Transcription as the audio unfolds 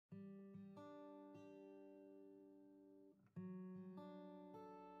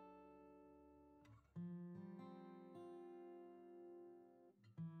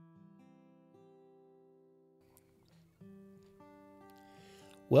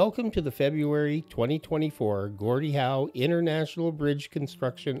Welcome to the February 2024 Gordie Howe International Bridge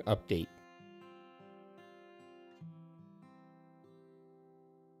Construction Update.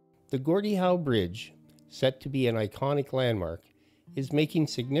 The Gordie Howe Bridge, set to be an iconic landmark, is making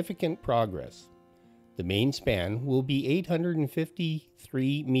significant progress. The main span will be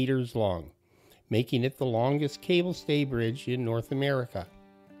 853 meters long, making it the longest cable stay bridge in North America.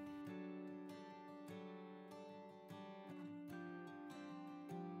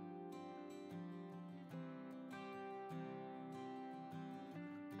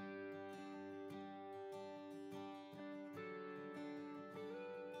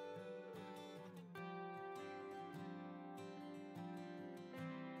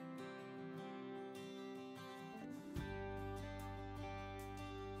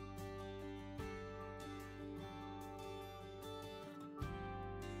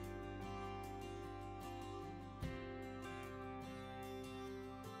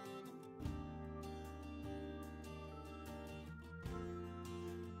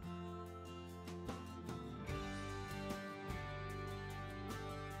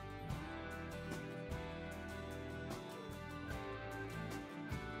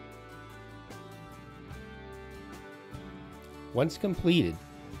 Once completed,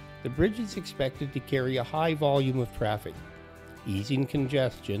 the bridge is expected to carry a high volume of traffic, easing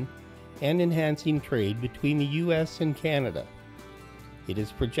congestion and enhancing trade between the U.S. and Canada. It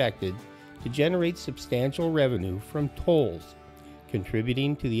is projected to generate substantial revenue from tolls,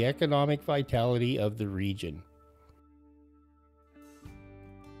 contributing to the economic vitality of the region.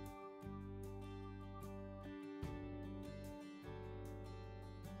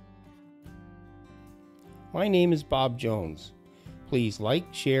 My name is Bob Jones. Please like,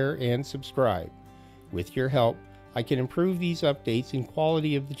 share, and subscribe. With your help, I can improve these updates and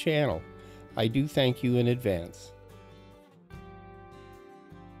quality of the channel. I do thank you in advance.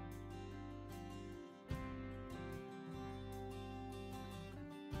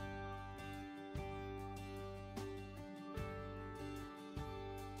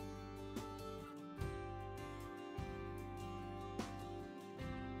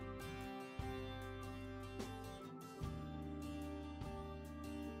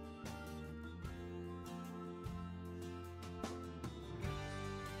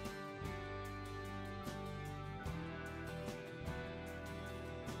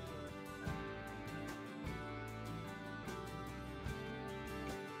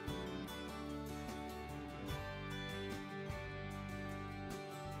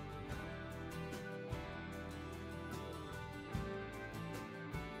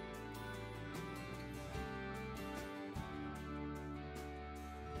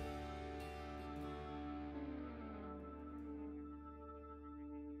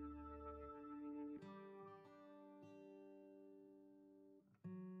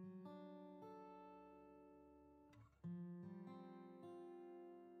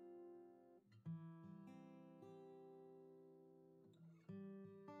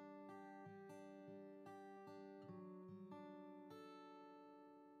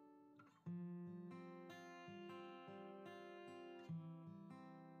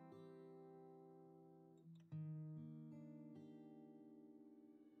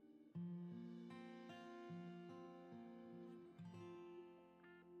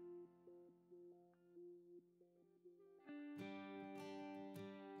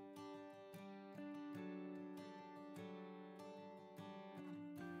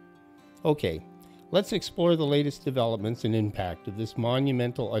 Okay, let's explore the latest developments and impact of this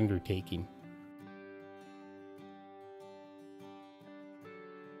monumental undertaking.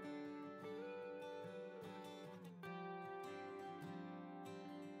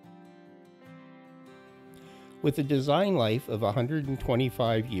 With a design life of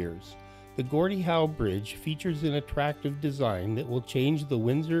 125 years, the Gordie Howe Bridge features an attractive design that will change the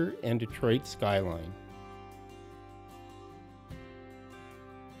Windsor and Detroit skyline.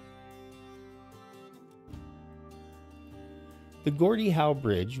 The Gordie Howe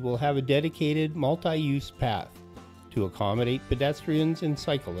Bridge will have a dedicated multi-use path to accommodate pedestrians and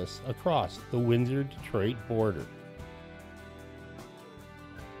cyclists across the Windsor-Detroit border.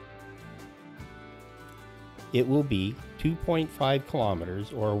 It will be 2.5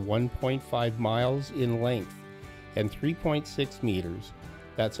 kilometers or 1.5 miles in length and 3.6 meters,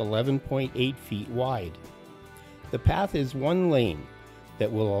 that's 11.8 feet wide. The path is one lane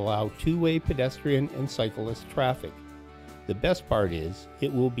that will allow two-way pedestrian and cyclist traffic. The best part is,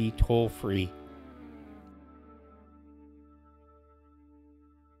 it will be toll-free.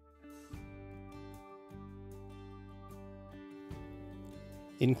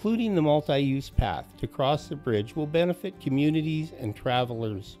 Including the multi-use path to cross the bridge will benefit communities and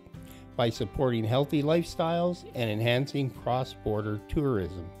travelers by supporting healthy lifestyles and enhancing cross-border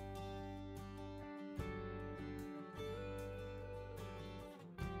tourism.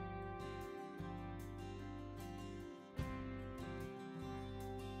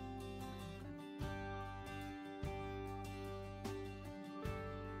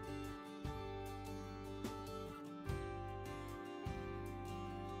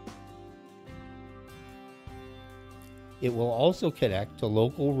 It will also connect to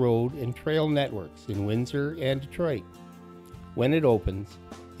local road and trail networks in Windsor and Detroit. When it opens,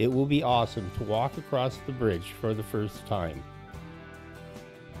 it will be awesome to walk across the bridge for the first time.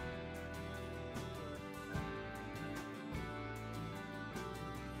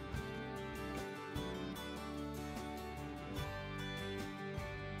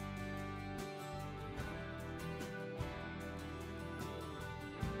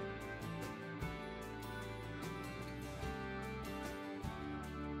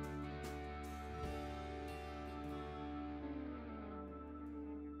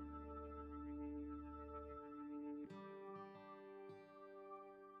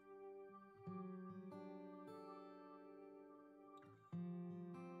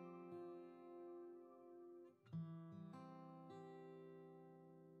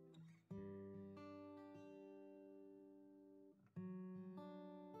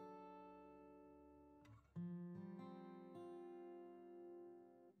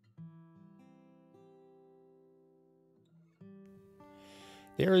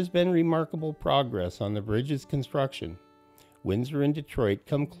 There has been remarkable progress on the bridge's construction. Windsor and Detroit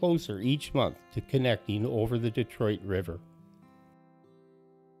come closer each month to connecting over the Detroit River.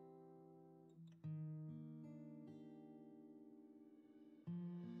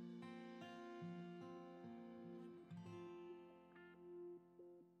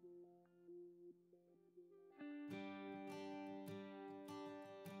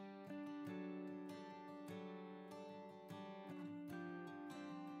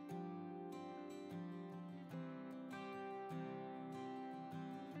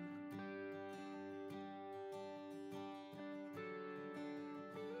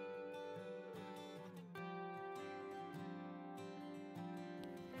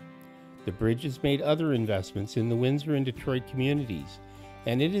 The bridge has made other investments in the Windsor and Detroit communities,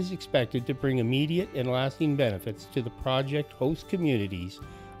 and it is expected to bring immediate and lasting benefits to the project host communities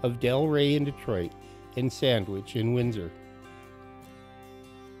of Delray in Detroit and Sandwich in Windsor.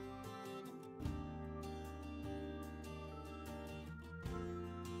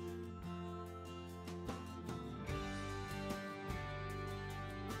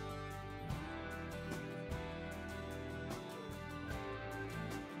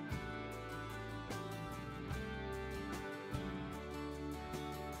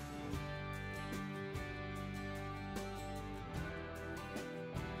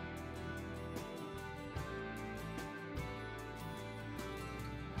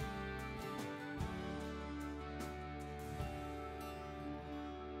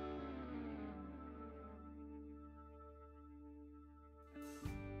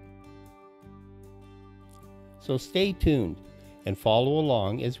 So stay tuned and follow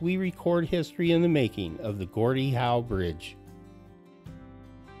along as we record history in the making of the Gordie Howe Bridge.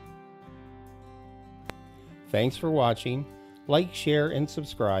 Thanks for watching. Like, share, and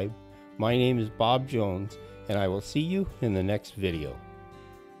subscribe. My name is Bob Jones, and I will see you in the next video.